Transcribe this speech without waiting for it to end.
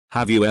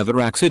Have you ever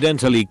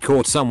accidentally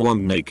caught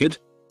someone naked?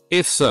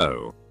 If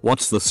so,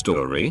 what's the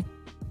story?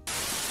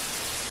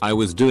 I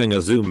was doing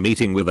a Zoom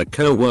meeting with a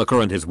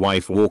co-worker and his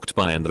wife walked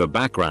by in the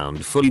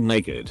background fully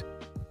naked.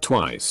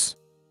 Twice.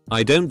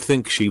 I don't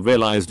think she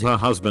realized her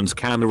husband's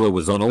camera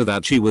was on or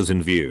that she was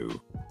in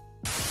view.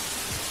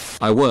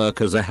 I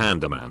work as a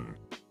handyman.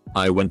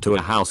 I went to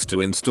a house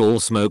to install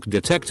smoke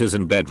detectors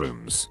in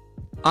bedrooms.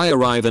 I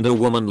arrive and a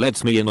woman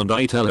lets me in and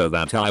I tell her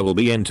that I will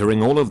be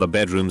entering all of the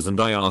bedrooms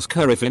and I ask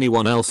her if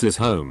anyone else is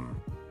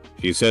home.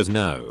 She says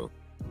no.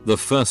 The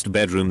first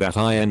bedroom that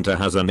I enter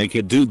has a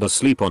naked dude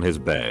asleep on his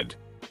bed.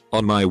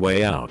 On my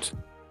way out,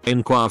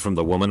 inquire from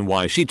the woman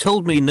why she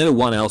told me no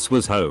one else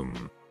was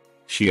home.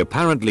 She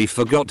apparently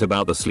forgot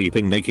about the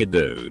sleeping naked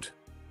dude.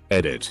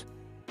 Edit.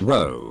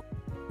 Whoa.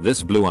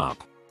 This blew up.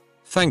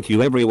 Thank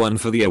you everyone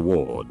for the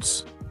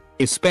awards.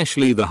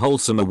 Especially the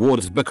wholesome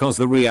awards because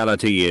the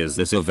reality is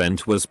this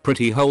event was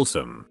pretty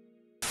wholesome.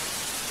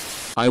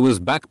 I was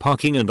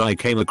backpacking and I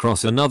came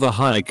across another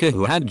hiker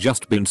who had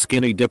just been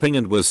skinny dipping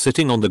and was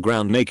sitting on the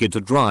ground naked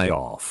to dry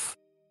off.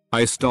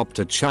 I stopped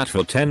to chat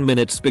for 10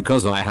 minutes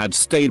because I had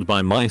stayed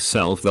by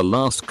myself the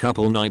last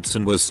couple nights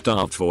and was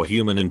starved for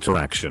human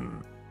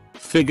interaction.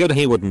 Figured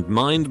he wouldn't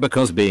mind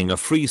because being a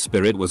free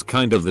spirit was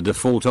kind of the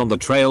default on the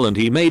trail and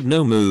he made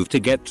no move to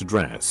get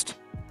dressed.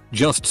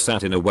 Just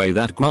sat in a way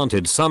that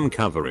granted some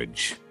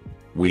coverage.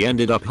 We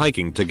ended up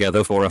hiking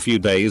together for a few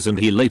days and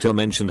he later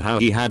mentioned how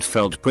he had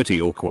felt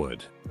pretty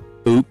awkward.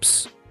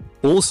 Oops.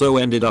 Also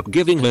ended up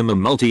giving him a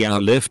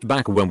multi-hour lift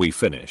back when we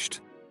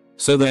finished.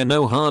 So there are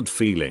no hard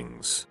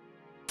feelings.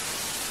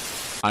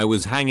 I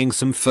was hanging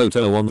some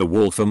photo on the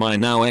wall for my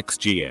now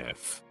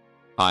ex-GF.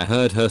 I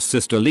heard her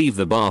sister leave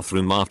the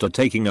bathroom after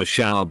taking a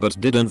shower but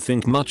didn't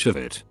think much of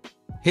it.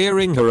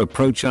 Hearing her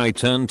approach I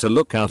turned to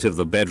look out of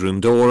the bedroom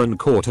door and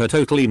caught her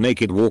totally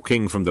naked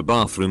walking from the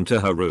bathroom to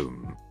her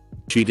room.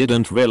 She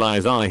didn't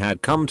realize I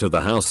had come to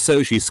the house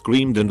so she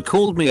screamed and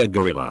called me a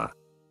gorilla.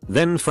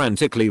 Then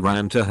frantically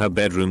ran to her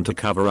bedroom to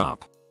cover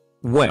up.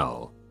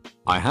 Well,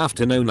 I have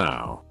to know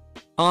now.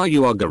 Are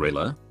you a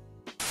gorilla?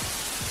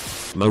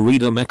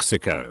 Merida,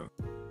 Mexico.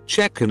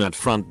 Check in at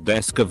front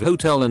desk of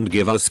hotel and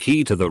give us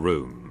key to the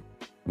room.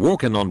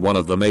 Walking on one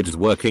of the maids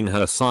working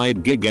her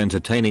side gig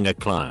entertaining a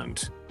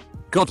client.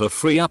 Got a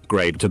free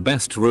upgrade to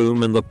best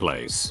room in the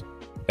place.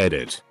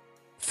 Edit.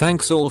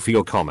 Thanks all for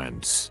your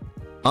comments.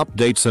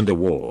 Updates and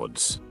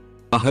awards.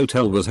 A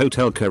hotel was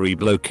Hotel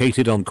Caribe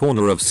located on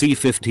corner of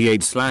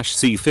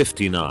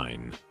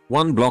C58/C59,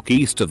 1 block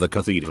east of the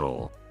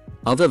cathedral.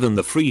 Other than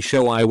the free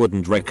show I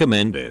wouldn't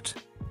recommend it.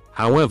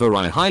 However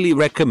I highly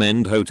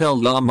recommend Hotel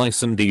La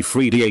Maison de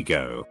Free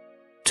Diego.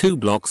 2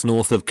 blocks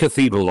north of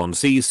Cathedral on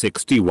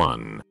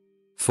C61.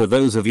 For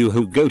those of you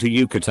who go to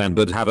Yucatan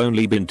but have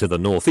only been to the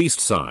northeast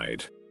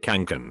side,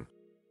 Cancun,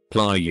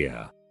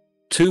 Playa,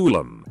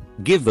 Tulum,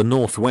 give the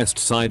northwest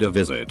side a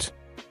visit.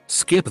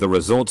 Skip the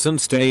resorts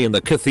and stay in the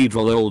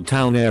Cathedral Old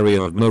Town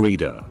area of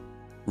Merida.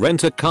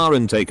 Rent a car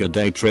and take a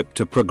day trip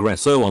to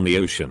Progreso on the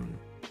ocean.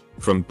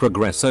 From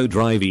Progreso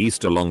drive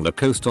east along the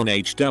coast on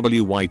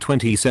HWY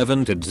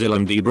 27 to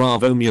Zilam de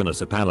Bravo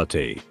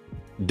municipality.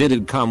 Did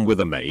it come with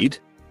a maid?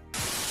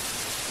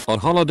 On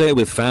holiday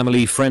with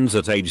family friends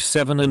at age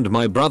 7 and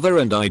my brother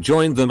and I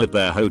joined them at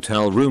their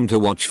hotel room to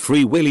watch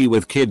Free Willy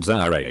with kids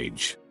our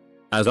age.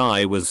 As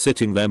I was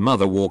sitting there,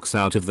 mother walks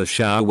out of the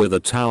shower with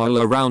a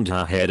towel around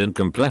her head and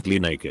completely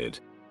naked.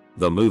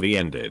 The movie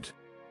ended.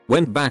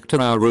 Went back to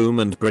our room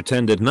and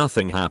pretended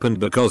nothing happened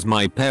because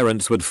my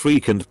parents would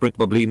freak and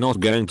probably not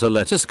going to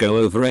let us go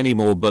over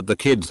anymore, but the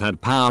kids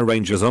had Power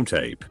Rangers on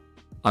tape.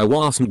 I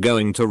wasn't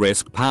going to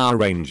risk Power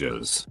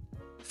Rangers.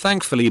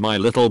 Thankfully my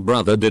little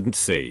brother didn't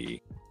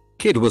see.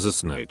 Kid was a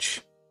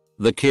snitch.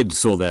 The kids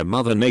saw their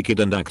mother naked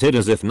and acted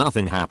as if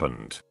nothing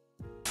happened.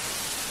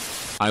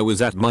 I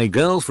was at my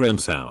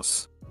girlfriend's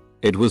house.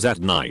 It was at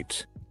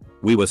night.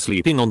 We were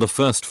sleeping on the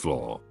first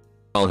floor,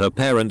 while her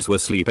parents were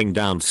sleeping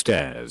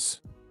downstairs,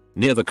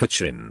 near the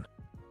kitchen.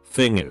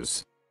 Thing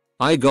is,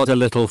 I got a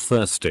little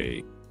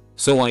thirsty,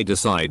 so I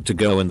decide to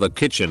go in the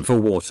kitchen for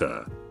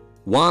water.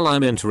 While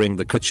I'm entering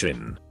the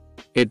kitchen,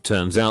 it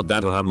turns out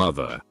that her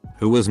mother,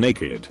 who was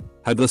naked,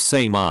 had the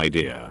same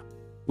idea.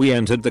 We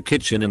entered the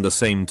kitchen in the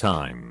same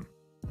time.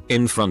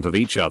 In front of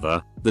each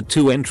other, the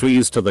 2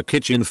 entries to the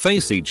kitchen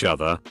face each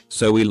other,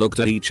 so we looked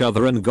at each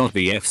other and got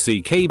the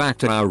FCK back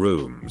to our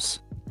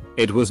rooms.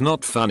 It was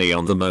not funny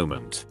on the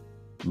moment.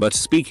 But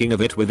speaking of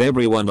it with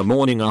everyone the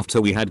morning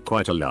after, we had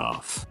quite a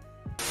laugh.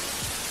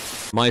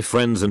 My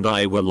friends and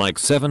I were like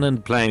 7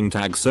 and playing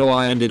tag, so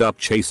I ended up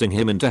chasing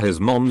him into his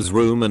mom's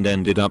room and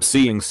ended up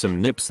seeing some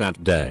nips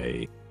that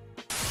day.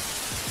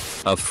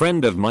 A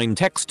friend of mine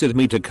texted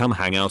me to come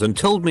hang out and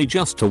told me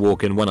just to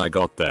walk in when I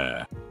got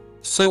there.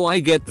 So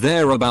I get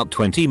there about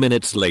 20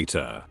 minutes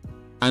later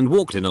and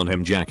walked in on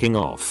him jacking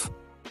off.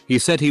 He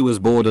said he was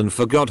bored and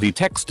forgot he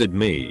texted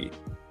me.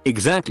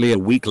 Exactly a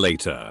week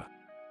later,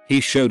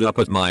 he showed up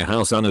at my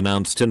house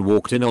unannounced and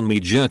walked in on me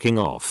jerking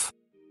off.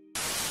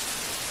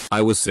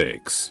 I was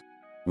 6.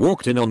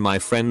 Walked in on my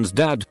friend's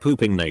dad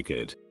pooping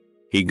naked.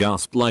 He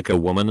gasped like a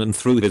woman and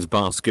threw his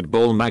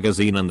basketball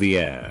magazine in the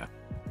air.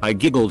 I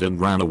giggled and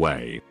ran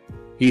away.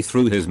 He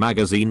threw his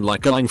magazine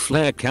like a line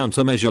flare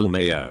countermeasure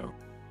mayo.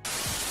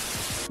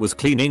 Was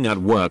cleaning at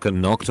work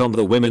and knocked on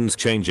the women's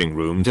changing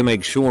room to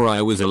make sure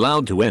I was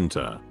allowed to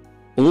enter.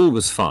 All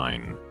was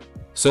fine.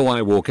 So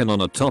I walk in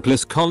on a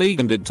topless colleague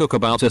and it took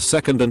about a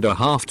second and a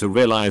half to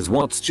realize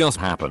what's just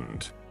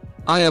happened.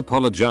 I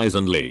apologize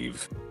and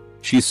leave.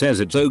 She says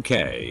it's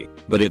okay,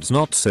 but it's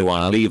not, so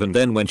I leave, and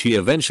then when she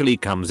eventually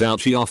comes out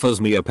she offers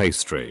me a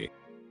pastry.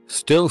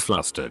 Still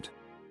flustered.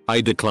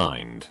 I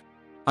declined.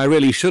 I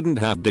really shouldn't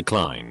have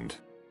declined.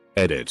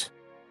 Edit.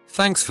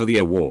 Thanks for the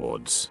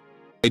awards.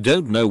 I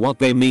don't know what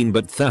they mean,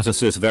 but that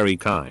is very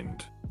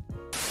kind.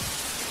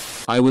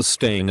 I was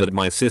staying at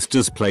my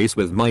sister's place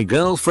with my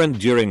girlfriend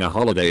during a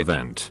holiday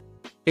event.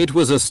 It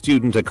was a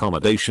student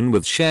accommodation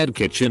with shared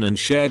kitchen and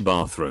shared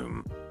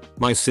bathroom.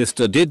 My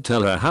sister did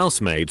tell her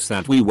housemates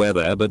that we were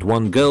there, but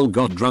one girl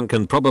got drunk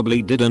and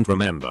probably didn't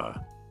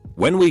remember.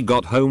 When we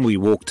got home we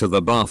walked to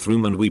the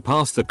bathroom and we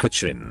passed the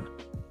kitchen.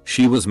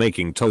 She was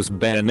making toast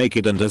bare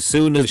naked, and as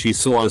soon as she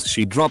saw us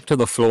she dropped to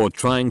the floor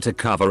trying to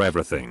cover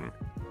everything.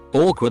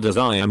 Awkward as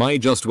I am, I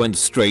just went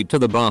straight to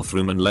the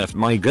bathroom and left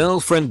my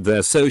girlfriend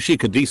there so she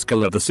could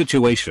de-escalate the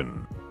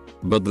situation.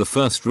 But the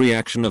first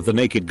reaction of the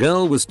naked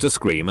girl was to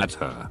scream at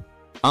her,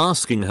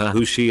 asking her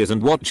who she is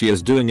and what she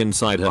is doing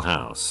inside her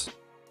house.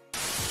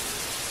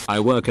 I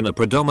work in a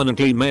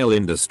predominantly male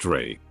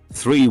industry,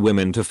 3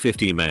 women to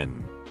 50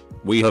 men.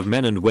 We have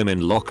men and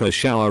women locker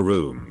shower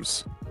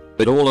rooms.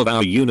 But all of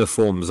our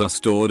uniforms are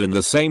stored in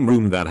the same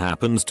room that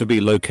happens to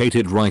be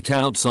located right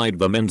outside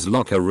the men's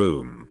locker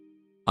room.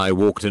 I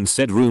walked in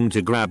said room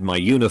to grab my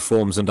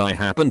uniforms and I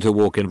happened to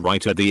walk in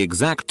right at the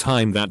exact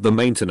time that the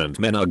maintenance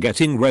men are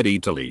getting ready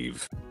to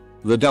leave.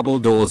 The double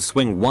doors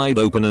swing wide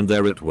open and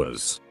there it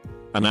was.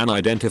 An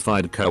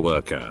unidentified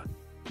coworker.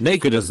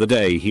 Naked as the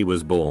day he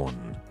was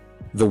born.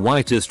 The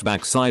whitest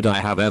backside I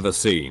have ever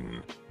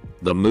seen.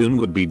 The moon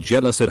would be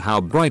jealous at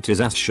how bright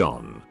his ass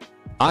shone.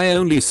 I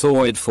only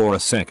saw it for a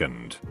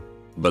second.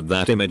 But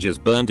that image is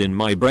burned in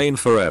my brain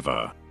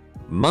forever.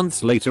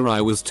 Months later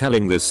I was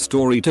telling this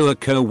story to a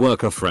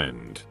co-worker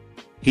friend.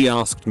 He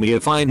asked me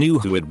if I knew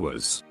who it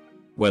was,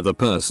 where the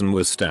person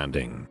was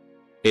standing,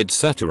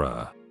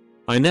 etc.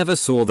 I never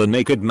saw the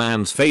naked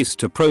man's face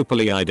to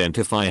properly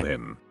identify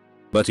him.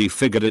 But he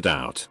figured it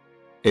out.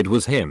 It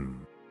was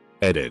him.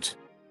 Edit.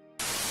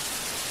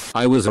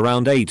 I was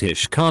around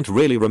 8ish, can't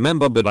really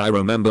remember, but I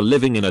remember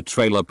living in a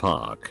trailer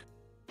park.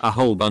 A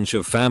whole bunch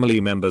of family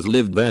members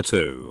lived there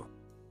too.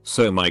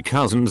 So my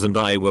cousins and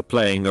I were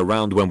playing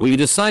around when we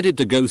decided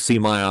to go see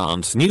my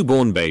aunt's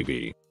newborn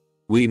baby.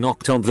 We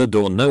knocked on the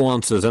door, no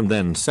answers, and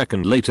then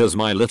second later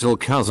my little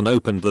cousin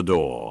opened the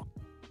door.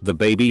 The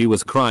baby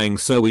was crying,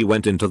 so we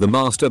went into the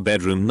master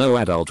bedroom, no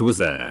adult was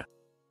there.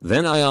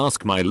 Then I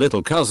asked my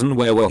little cousin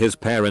where were his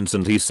parents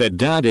and he said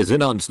dad is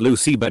in Aunt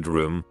Lucy's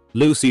bedroom.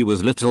 Lucy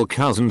was little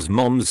cousin's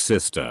mom's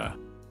sister.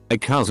 My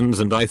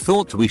cousins and I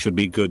thought we should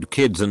be good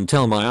kids and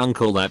tell my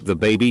uncle that the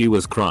baby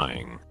was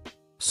crying.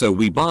 So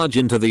we barge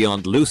into the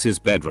Aunt Lucy's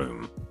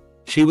bedroom.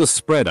 She was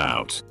spread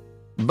out,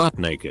 butt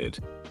naked.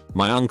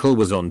 My uncle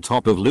was on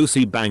top of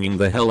Lucy banging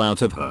the hell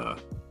out of her.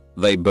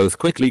 They both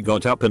quickly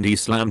got up and he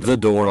slammed the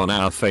door on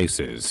our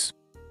faces.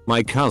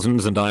 My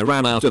cousins and I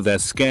ran out of there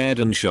scared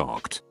and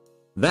shocked.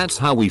 That's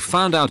how we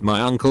found out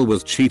my uncle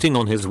was cheating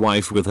on his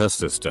wife with her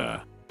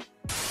sister.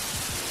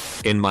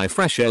 In my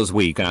freshers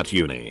week at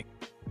uni,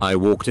 I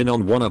walked in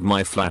on one of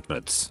my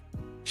flatmates.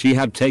 She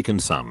had taken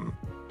some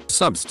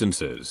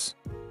substances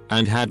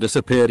and had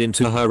disappeared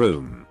into her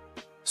room.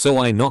 So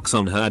I knocks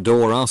on her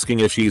door asking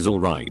if she's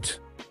alright.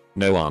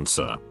 No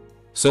answer.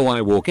 So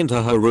I walk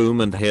into her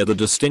room and hear the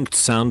distinct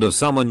sound of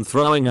someone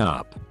throwing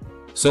up.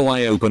 So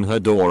I open her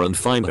door and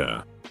find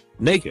her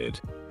naked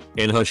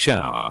in her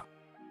shower,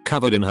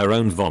 covered in her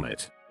own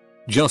vomit,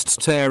 just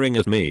staring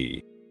at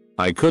me.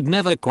 I could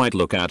never quite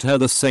look at her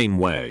the same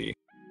way.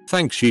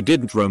 Thanks she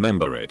didn't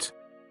remember it.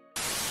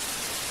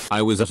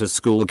 I was at a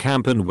school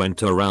camp and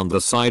went around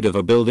the side of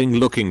a building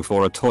looking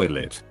for a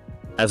toilet.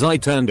 As I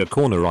turned a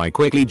corner I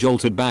quickly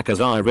jolted back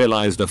as I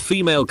realized a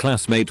female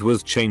classmate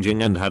was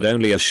changing and had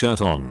only a shirt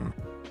on.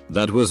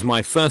 That was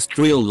my first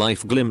real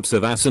life glimpse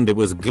of ass and it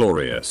was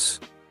glorious.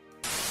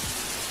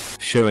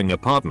 Showing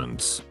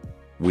apartments.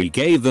 We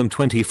gave them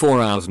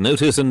 24 hours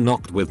notice and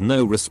knocked with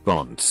no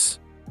response.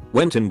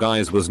 Went in,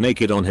 guys was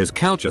naked on his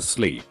couch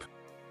asleep.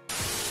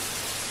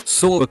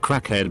 Saw a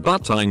crackhead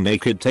butt-eyeing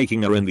naked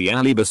taking her in the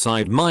alley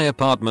beside my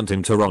apartment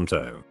in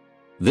Toronto.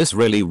 This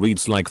really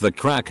reads like the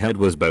crackhead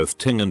was both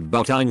ting and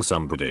butt-eyeing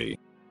somebody.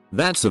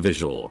 That's a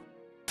visual.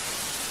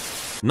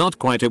 Not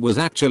quite, it was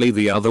actually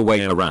the other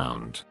way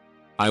around.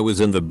 I was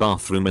in the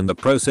bathroom in the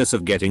process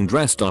of getting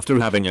dressed after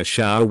having a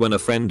shower when a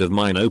friend of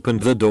mine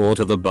opened the door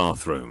to the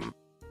bathroom.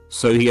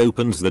 So he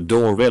opens the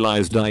door,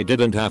 realized I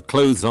didn't have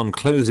clothes on,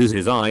 closes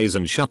his eyes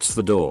and shuts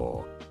the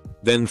door.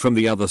 Then from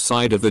the other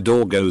side of the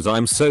door goes,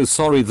 I'm so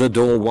sorry, the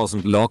door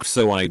wasn't locked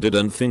so I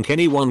didn't think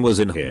anyone was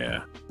in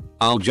here.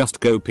 I'll just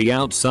go pee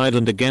outside,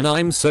 and again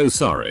I'm so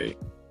sorry.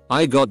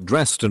 I got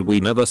dressed and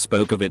we never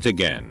spoke of it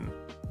again.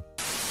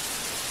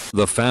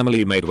 The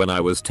family maid when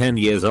I was 10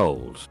 years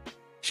old.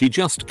 She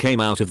just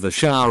came out of the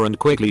shower and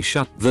quickly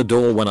shut the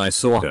door when I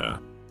saw her.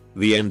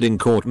 The ending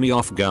caught me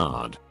off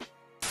guard.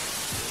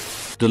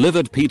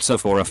 Delivered pizza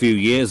for a few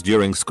years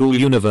during school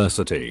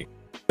university.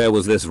 There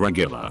was this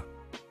regular.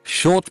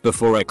 Short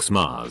before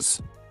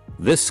Xmas.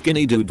 This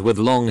skinny dude with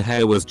long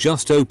hair was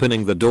just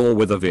opening the door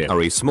with a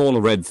very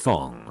small red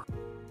thong.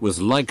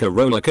 Was like a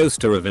roller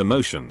coaster of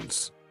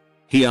emotions.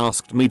 He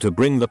asked me to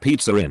bring the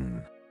pizza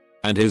in.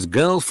 And his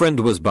girlfriend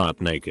was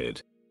butt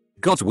naked.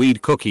 Got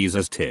weed cookies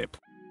as tip.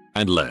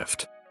 And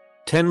left.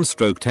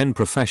 10/10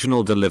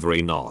 professional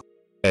delivery not.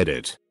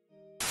 Edit.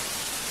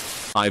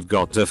 I've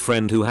got a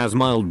friend who has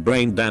mild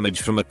brain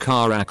damage from a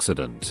car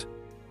accident.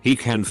 He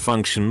can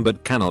function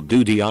but cannot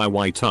do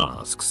DIY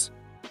tasks.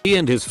 He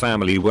and his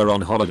family were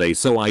on holiday,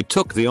 so I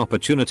took the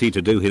opportunity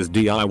to do his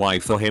DIY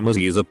for him, as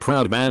he is a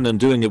proud man and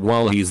doing it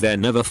while he's there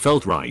never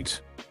felt right.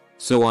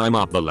 So I'm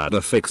up the ladder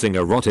fixing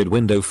a rotted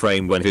window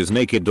frame when his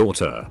naked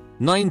daughter,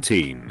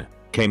 19,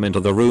 came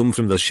into the room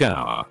from the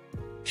shower.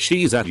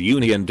 She's at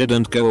uni and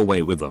didn't go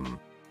away with them.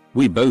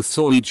 We both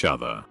saw each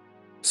other.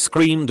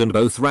 Screamed and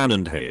both ran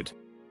and hid.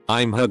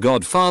 I'm her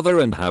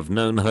godfather and have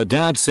known her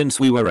dad since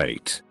we were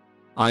 8.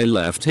 I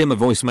left him a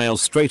voicemail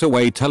straight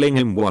away telling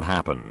him what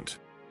happened.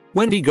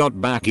 When he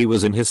got back he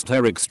was in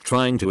hysterics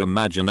trying to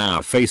imagine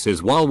our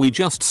faces while we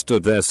just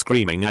stood there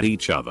screaming at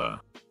each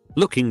other.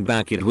 Looking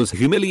back it was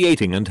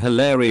humiliating and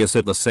hilarious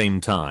at the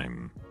same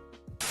time.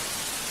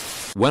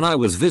 When I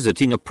was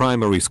visiting a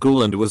primary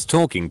school and was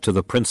talking to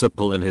the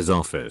principal in his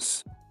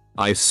office,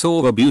 I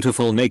saw a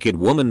beautiful naked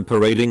woman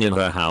parading in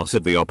her house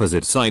at the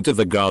opposite side of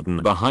the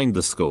garden behind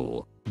the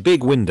school.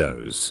 Big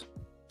windows.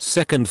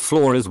 Second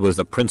floor was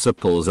the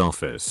principal's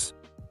office.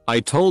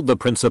 I told the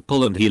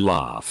principal and he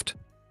laughed.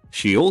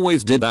 She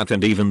always did that,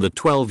 and even the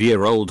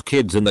 12-year-old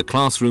kids in the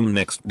classroom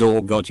next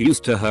door got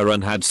used to her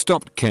and had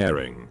stopped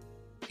caring.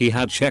 He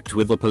had checked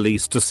with the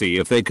police to see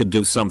if they could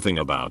do something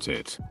about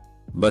it.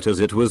 But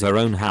as it was her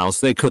own house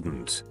they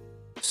couldn't.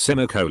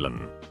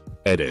 Semicolon.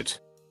 Edit.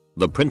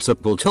 The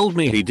principal told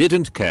me he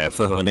didn't care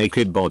for her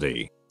naked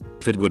body.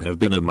 If it would have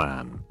been a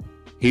man,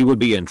 he would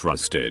be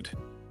interested.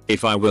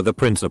 If I were the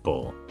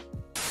principal.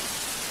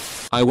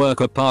 I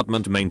work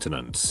apartment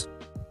maintenance.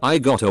 I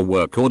got a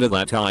work order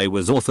that I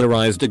was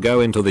authorized to go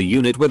into the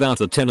unit without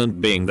the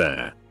tenant being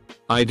there.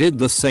 I did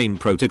the same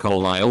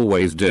protocol I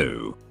always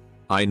do.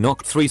 I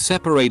knocked 3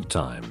 separate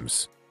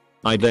times,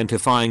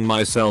 identifying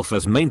myself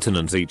as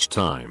maintenance each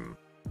time.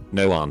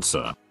 No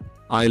answer.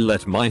 I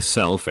let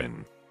myself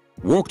in.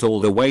 Walked all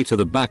the way to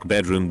the back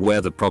bedroom where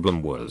the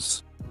problem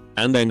was.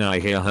 And then I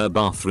hear her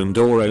bathroom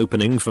door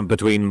opening from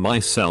between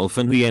myself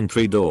and the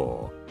entry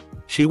door.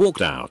 She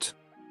walked out.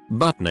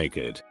 Butt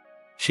naked.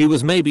 She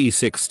was maybe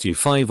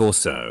 65 or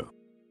so.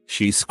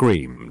 She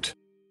screamed.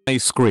 I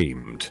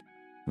screamed.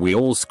 We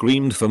all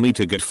screamed for me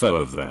to get her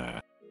of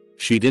there.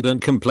 She didn't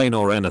complain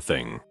or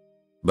anything.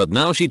 But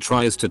now she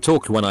tries to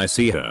talk when I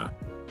see her.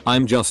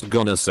 I'm just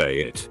gonna say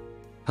it.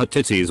 Her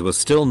titties were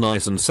still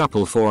nice and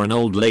supple for an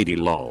old lady,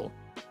 lol.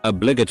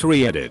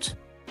 Obligatory edit.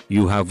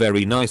 You have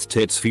very nice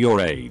tits for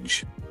your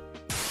age.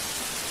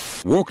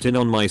 Walked in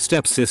on my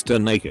stepsister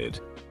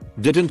naked.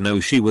 Didn't know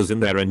she was in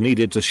there and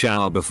needed to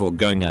shower before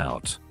going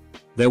out.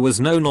 There was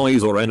no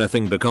noise or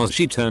anything because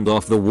she turned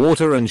off the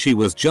water and she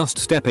was just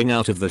stepping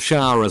out of the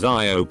shower as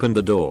I opened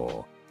the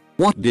door.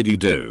 What did you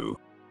do?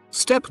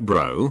 Step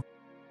bro?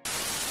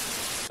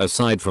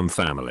 Aside from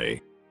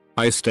family,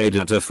 I stayed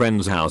at a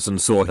friend's house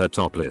and saw her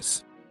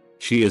topless.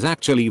 She is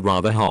actually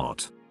rather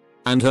hot.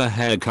 And her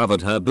hair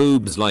covered her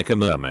boobs like a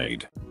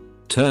mermaid.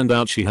 Turned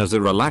out she has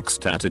a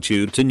relaxed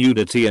attitude to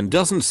nudity and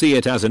doesn't see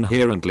it as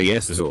inherently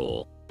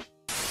sexual.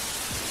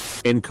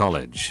 In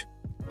college,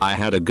 I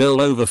had a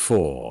girl over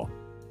for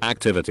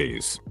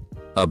activities.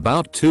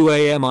 About 2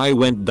 AM I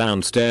went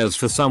downstairs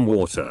for some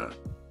water.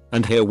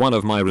 And hear one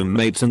of my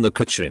roommates in the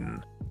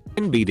kitchen.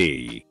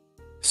 NBD.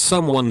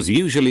 Someone's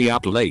usually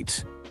up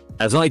late.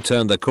 As I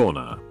turn the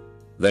corner,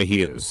 there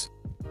he is.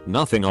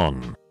 Nothing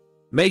on.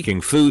 Making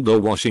food or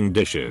washing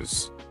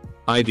dishes.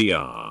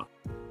 IDR.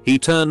 He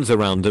turns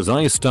around as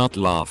I start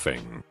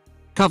laughing.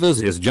 Covers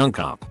his junk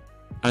up.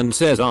 And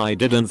says I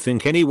didn't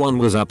think anyone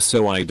was up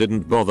so I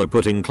didn't bother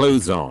putting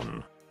clothes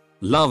on.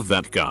 Love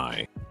that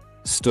guy.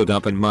 Stood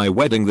up in my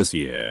wedding this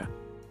year.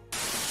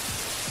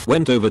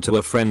 Went over to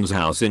a friend's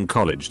house in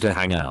college to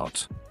hang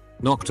out.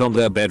 Knocked on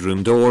their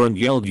bedroom door and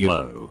yelled,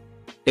 "Yo.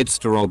 It's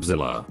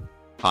Robzilla."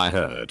 I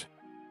heard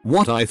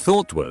what I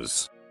thought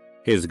was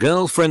his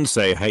girlfriend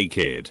say, "Hey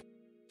kid."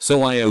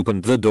 So I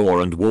opened the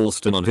door and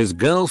waltzed in on his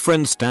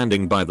girlfriend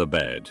standing by the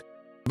bed.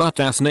 Butt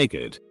ass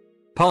naked.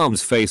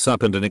 Palms face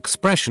up and an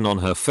expression on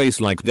her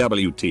face like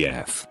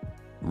WTF.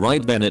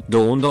 Right then it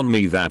dawned on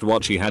me that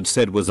what she had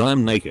said was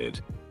 "I'm naked."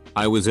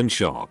 I was in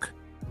shock.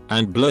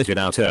 And blurted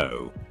out,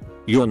 "Oh.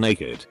 You're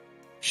naked."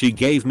 She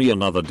gave me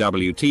another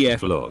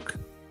WTF look.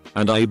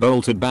 And I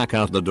bolted back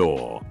out the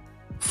door.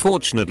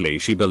 Fortunately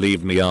she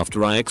believed me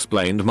after I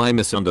explained my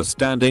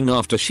misunderstanding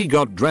after she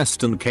got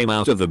dressed and came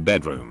out of the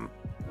bedroom.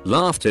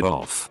 Laughed it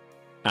off.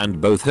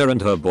 And both her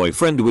and her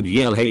boyfriend would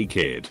yell "Hey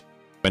kid"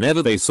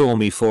 whenever they saw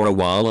me for a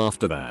while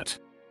after that.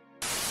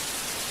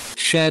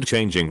 Shared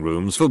changing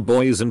rooms for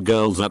boys and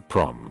girls at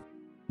prom.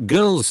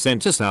 Girls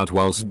sent us out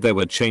whilst they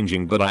were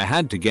changing, but I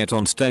had to get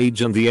on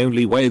stage and the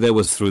only way there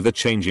was through the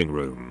changing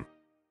room.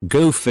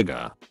 Go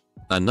figure.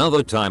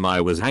 Another time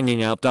I was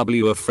hanging out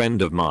with a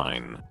friend of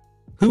mine,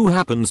 who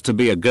happens to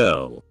be a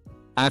girl,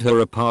 at her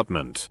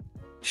apartment.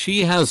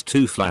 She has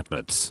 2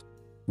 flatmates.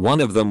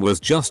 One of them was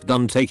just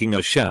done taking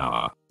a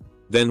shower,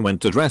 then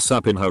went to dress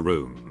up in her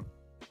room.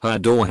 Her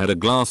door had a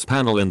glass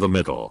panel in the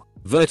middle,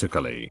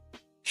 vertically.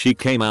 She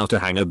came out to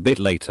hang a bit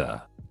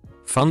later.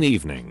 Fun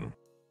evening.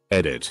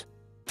 Edit.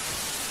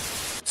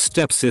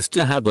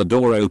 Stepsister had the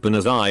door open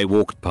as I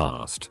walked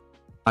past.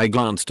 I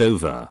glanced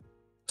over.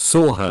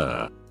 Saw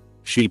her.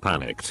 She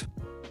panicked.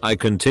 I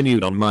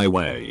continued on my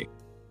way.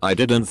 I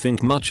didn't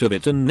think much of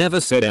it and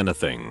never said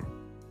anything.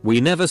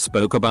 We never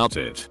spoke about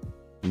it.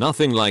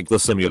 Nothing like the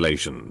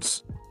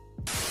simulations.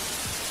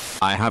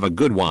 I have a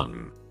good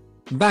one.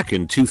 Back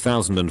in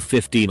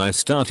 2015 I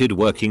started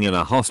working in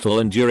a hostel,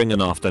 and during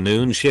an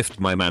afternoon shift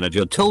my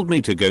manager told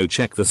me to go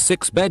check the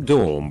 6-bed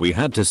dorm we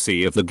had to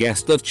see if the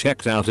guest that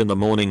checked out in the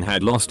morning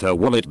had lost her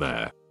wallet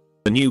there.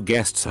 The new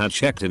guests had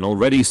checked in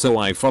already, so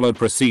I followed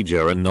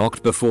procedure and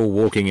knocked before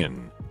walking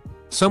in.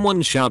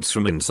 Someone shouts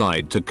from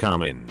inside to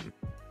come in.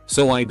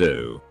 So I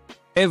do.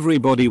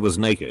 Everybody was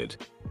naked.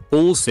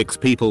 All 6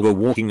 people were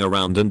walking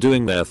around and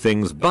doing their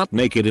things butt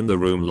naked in the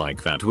room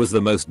like that was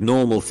the most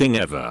normal thing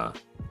ever.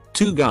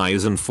 2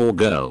 guys and 4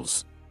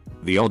 girls.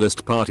 The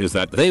oddest part is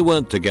that they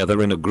weren't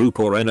together in a group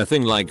or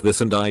anything like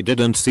this, and I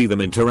didn't see them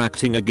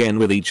interacting again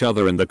with each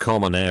other in the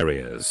common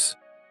areas.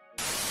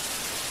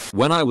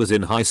 When I was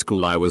in high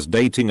school I was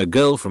dating a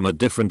girl from a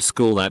different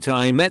school that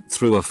I met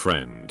through a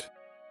friend.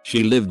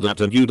 She lived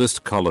at a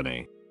nudist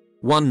colony.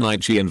 One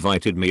night she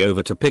invited me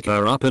over to pick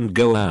her up and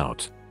go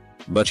out.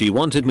 But she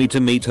wanted me to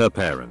meet her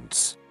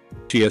parents.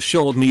 She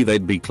assured me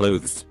they'd be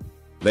clothed.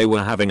 They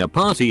were having a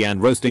party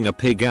and roasting a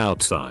pig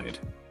outside.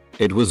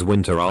 It was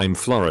winter in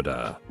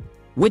Florida,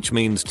 which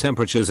means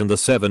temperatures in the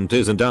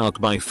 70s and dark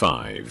by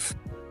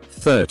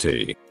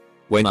 5:30.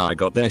 When I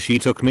got there she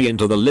took me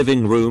into the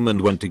living room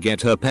and went to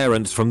get her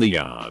parents from the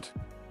yard.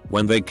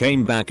 When they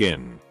came back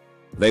in,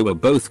 they were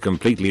both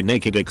completely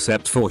naked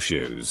except for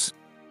shoes.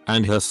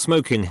 And her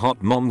smoking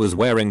hot mom was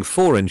wearing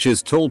 4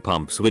 inches tall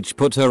pumps which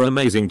put her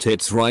amazing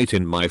tits right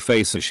in my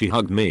face as she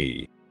hugged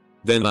me.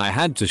 Then I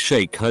had to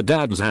shake her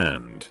dad's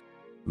hand.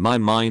 My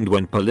mind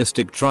went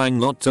ballistic, trying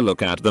not to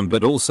look at them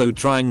but also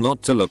trying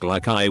not to look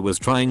like I was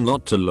trying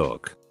not to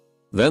look.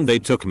 Then they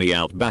took me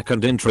out back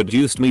and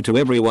introduced me to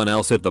everyone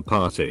else at the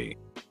party.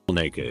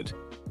 Naked.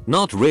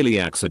 Not really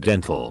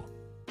accidental,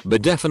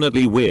 but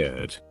definitely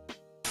weird.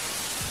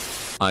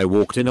 I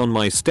walked in on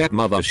my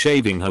stepmother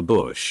shaving her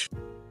bush.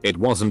 It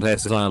wasn't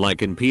SI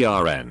like in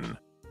PRN.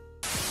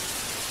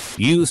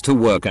 Used to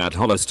work at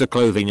Hollister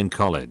Clothing in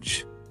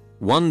college.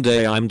 One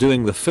day I'm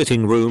doing the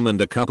fitting room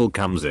and a couple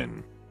comes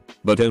in.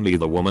 But only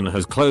the woman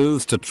has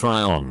clothes to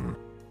try on.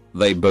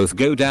 They both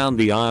go down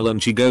the aisle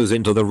and she goes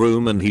into the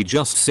room and he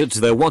just sits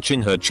there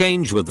watching her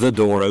change with the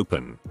door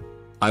open.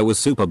 I was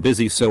super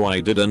busy so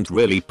I didn't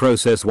really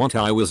process what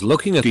I was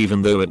looking at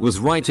even though it was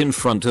right in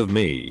front of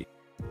me.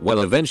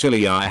 Well,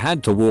 eventually I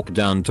had to walk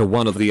down to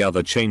one of the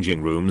other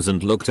changing rooms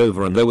and looked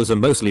over and there was a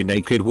mostly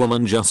naked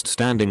woman just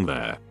standing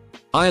there.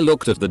 I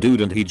looked at the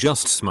dude and he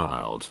just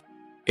smiled.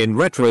 In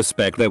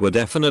retrospect they were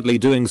definitely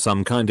doing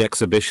some kind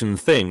exhibition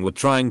thing with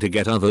trying to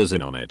get others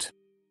in on it.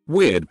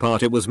 Weird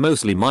part, it was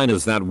mostly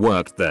minors that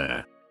worked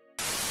there.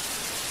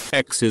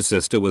 Ex's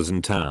sister was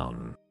in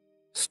town,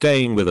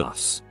 staying with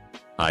us.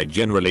 I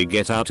generally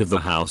get out of the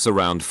house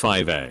around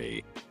 5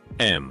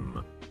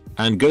 a.m.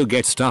 and go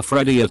get stuff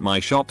ready at my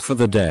shop for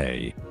the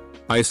day.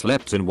 I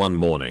slept in one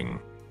morning.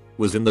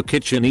 Was in the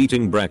kitchen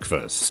eating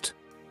breakfast.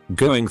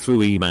 Going through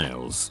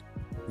emails.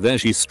 There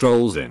she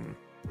strolls in.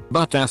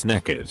 Butt-ass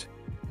naked.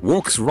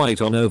 Walks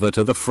right on over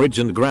to the fridge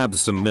and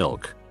grabs some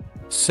milk.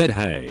 Said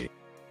hey.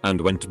 And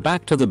went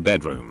back to the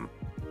bedroom.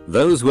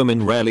 Those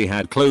women rarely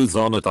had clothes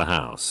on at the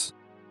house.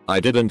 I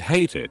didn't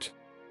hate it.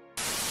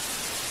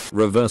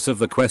 Reverse of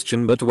the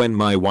question, but when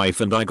my wife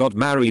and I got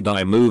married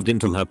I moved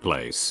into her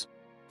place.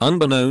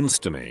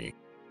 Unbeknownst to me,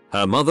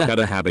 her mother had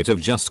a habit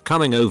of just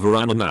coming over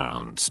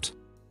unannounced.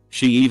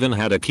 She even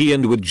had a key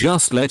and would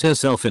just let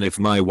herself in if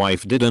my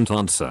wife didn't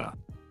answer,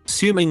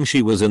 assuming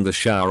she was in the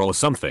shower or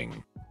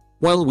something.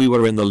 Well, we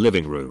were in the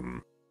living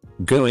room,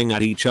 going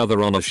at each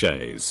other on a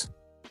chaise.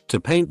 To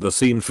paint the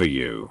scene for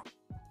you,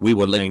 we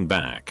were laying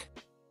back.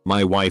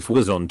 My wife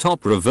was on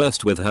top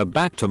reversed with her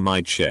back to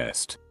my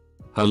chest.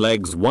 Her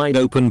legs wide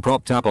open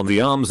propped up on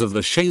the arms of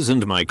the chaise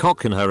and my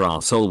cock in her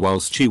arsehole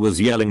whilst she was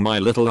yelling my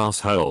little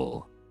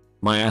asshole.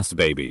 My ass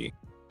baby!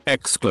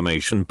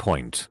 Exclamation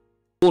point.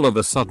 All of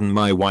a sudden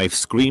my wife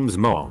screams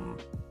mom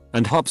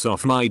and hops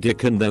off my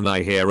dick and then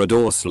I hear a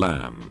door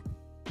slam.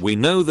 We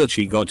know that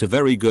she got a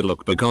very good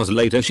look because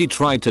later she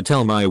tried to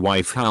tell my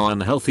wife how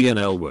unhealthy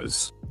NL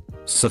was.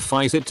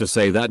 Suffice it to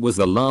say that was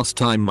the last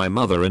time my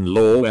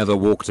mother-in-law ever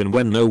walked in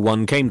when no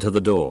one came to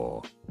the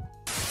door.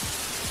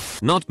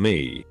 Not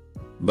me.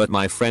 But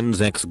my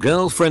friend's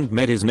ex-girlfriend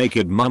met his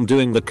naked mum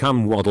doing the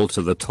cum waddle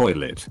to the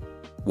toilet.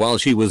 While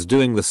she was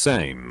doing the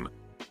same,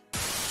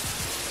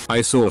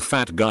 I saw a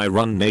fat guy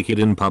run naked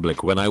in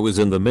public when I was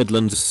in the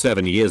Midlands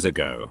 7 years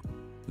ago.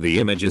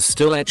 The image is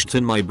still etched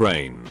in my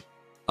brain.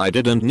 I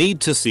didn't need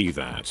to see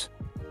that.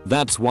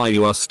 That's why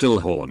you are still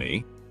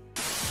horny?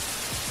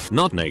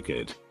 Not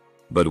naked.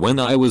 But when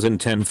I was in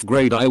 10th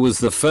grade I was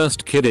the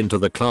first kid into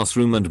the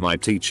classroom and my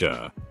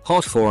teacher,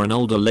 hot for an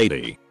older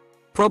lady,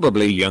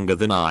 probably younger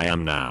than I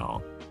am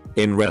now,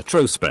 in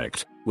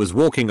retrospect, was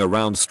walking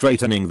around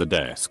straightening the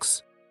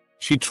desks.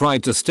 She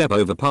tried to step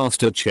over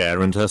past her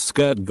chair and her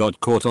skirt got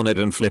caught on it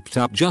and flipped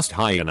up just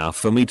high enough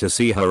for me to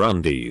see her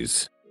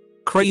undies.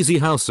 Crazy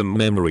how some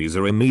memories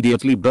are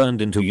immediately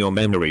burned into your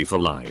memory for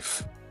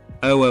life.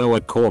 Oh,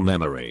 a core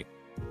memory.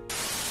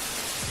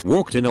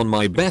 Walked in on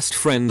my best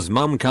friend's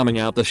mum coming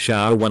out the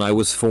shower when I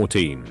was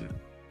 14.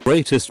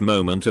 Greatest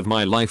moment of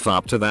my life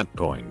up to that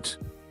point.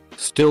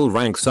 Still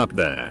ranks up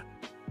there.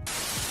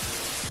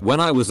 When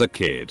I was a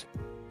kid,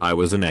 I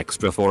was an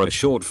extra for a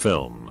short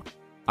film.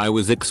 I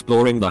was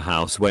exploring the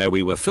house where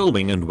we were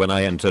filming and when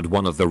I entered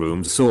one of the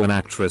rooms saw an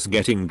actress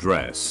getting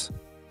dressed.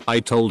 I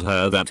told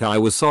her that I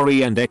was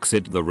sorry and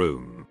exit the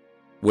room,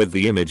 with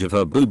the image of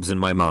her boobs in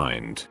my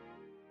mind.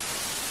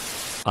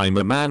 I'm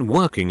a man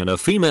working in a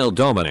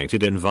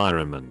female-dominated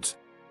environment,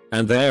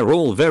 and they're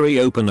all very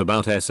open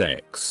about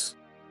sex.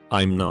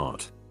 I'm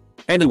not.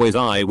 Anyways,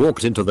 I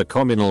walked into the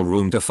communal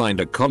room to find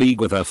a colleague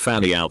with her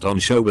fanny out on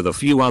show with a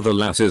few other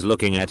lasses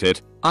looking at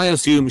it. I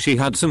assume she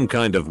had some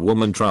kind of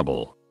woman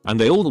trouble, and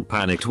they all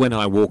panicked when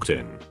I walked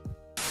in.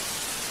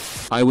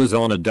 I was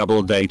on a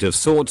double date of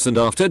sorts and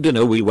after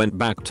dinner we went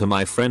back to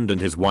my friend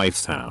and his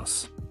wife's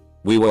house.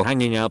 We were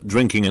hanging out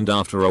drinking and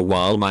after a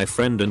while my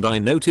friend and I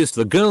noticed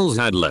the girls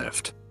had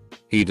left.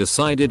 He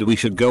decided we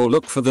should go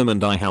look for them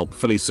and I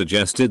helpfully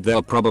suggested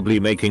they're probably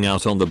making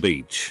out on the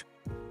beach.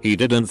 He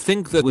didn't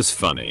think that was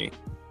funny.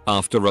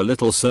 After a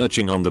little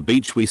searching on the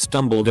beach we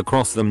stumbled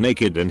across them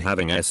naked and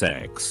having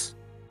sex.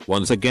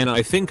 Once again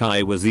I think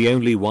I was the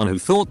only one who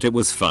thought it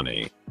was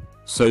funny.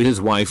 So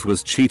his wife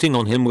was cheating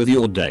on him with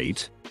your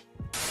date?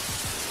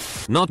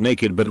 Not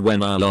naked, but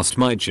when I lost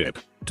my chip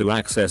to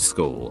Access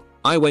School,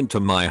 I went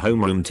to my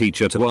homeroom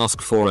teacher to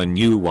ask for a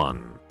new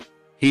one.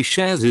 He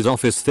shares his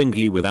office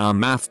thingy with our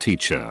math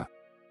teacher.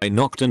 I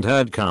knocked and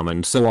heard come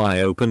and so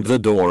I opened the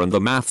door and the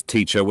math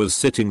teacher was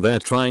sitting there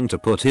trying to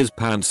put his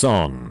pants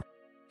on.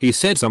 He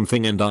said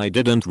something and I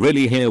didn't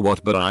really hear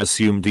what, but I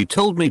assumed he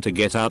told me to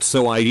get out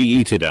so I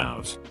yeeted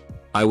out.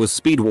 I was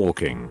speed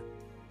walking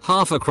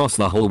half across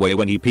the hallway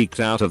when he peeked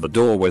out of the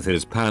door with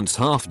his pants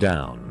half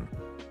down,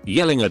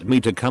 yelling at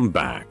me to come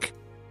back.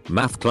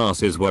 Math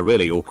classes were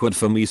really awkward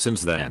for me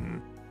since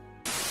then.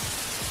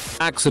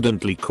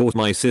 Accidentally caught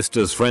my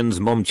sister's friend's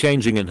mom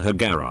changing in her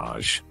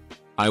garage.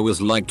 I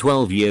was like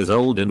 12 years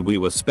old and we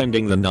were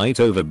spending the night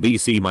over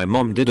BC. My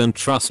mom didn't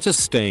trust us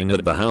staying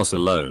at the house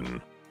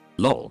alone.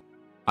 Lol.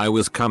 I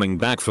was coming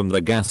back from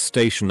the gas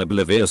station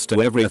oblivious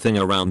to everything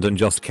around and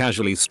just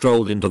casually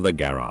strolled into the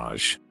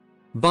garage.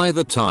 By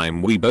the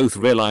time we both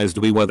realized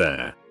we were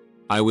there,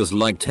 I was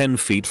like 10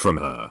 feet from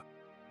her.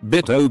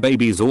 Oh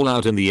babies all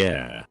out in the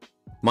air.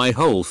 My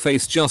whole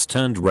face just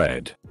turned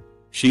red.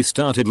 She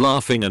started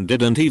laughing and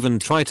didn't even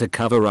try to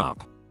cover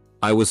up.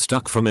 I was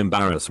stuck from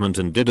embarrassment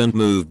and didn't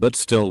move but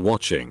still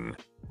watching.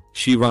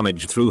 She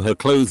rummaged through her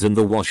clothes in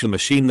the washing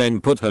machine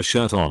then put her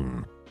shirt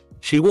on.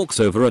 She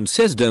walks over and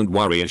says don't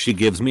worry as she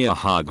gives me a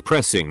hug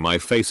pressing my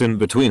face in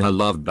between her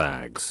love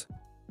bags.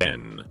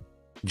 Then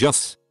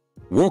just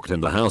walked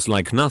in the house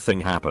like nothing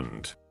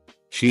happened.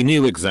 She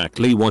knew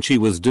exactly what she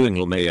was doing.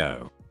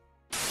 LMAO.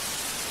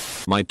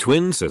 My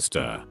twin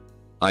sister.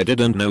 I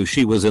didn't know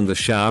she was in the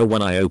shower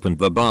when I opened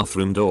the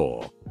bathroom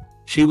door.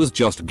 She was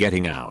just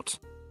getting out.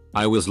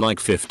 I was like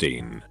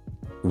 15.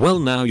 Well,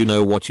 now you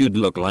know what you'd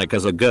look like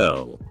as a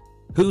girl.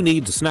 Who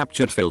needs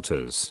Snapchat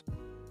filters?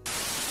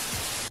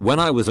 When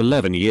I was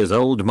 11 years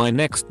old, my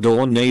next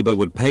door neighbor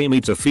would pay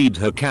me to feed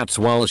her cats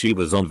while she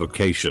was on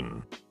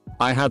vacation.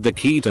 I had the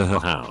key to her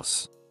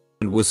house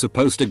and was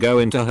supposed to go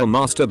into her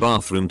master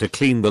bathroom to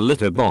clean the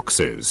litter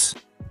boxes.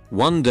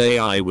 One day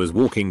I was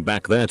walking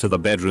back there to the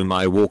bedroom.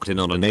 I walked in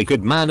on a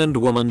naked man and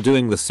woman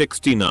doing the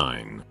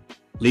 69,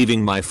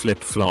 leaving my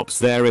flip-flops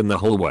there in the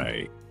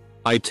hallway.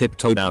 I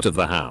tiptoed out of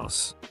the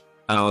house.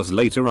 Hours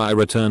later I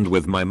returned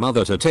with my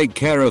mother to take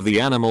care of the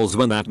animals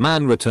when that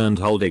man returned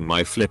holding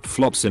my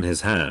flip-flops in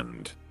his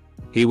hand.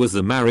 He was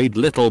the married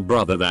little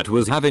brother that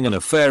was having an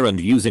affair and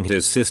using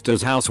his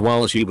sister's house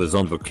while she was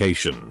on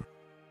vacation.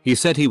 He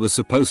said he was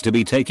supposed to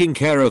be taking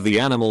care of the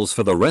animals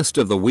for the rest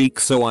of the week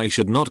so I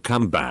should not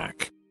come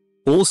back.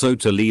 Also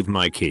to leave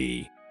my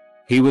key.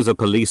 He was a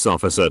police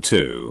officer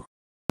too.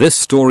 This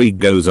story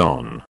goes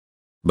on,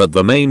 but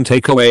the main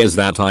takeaway is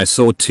that I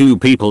saw two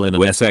people in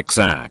a sex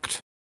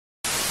act.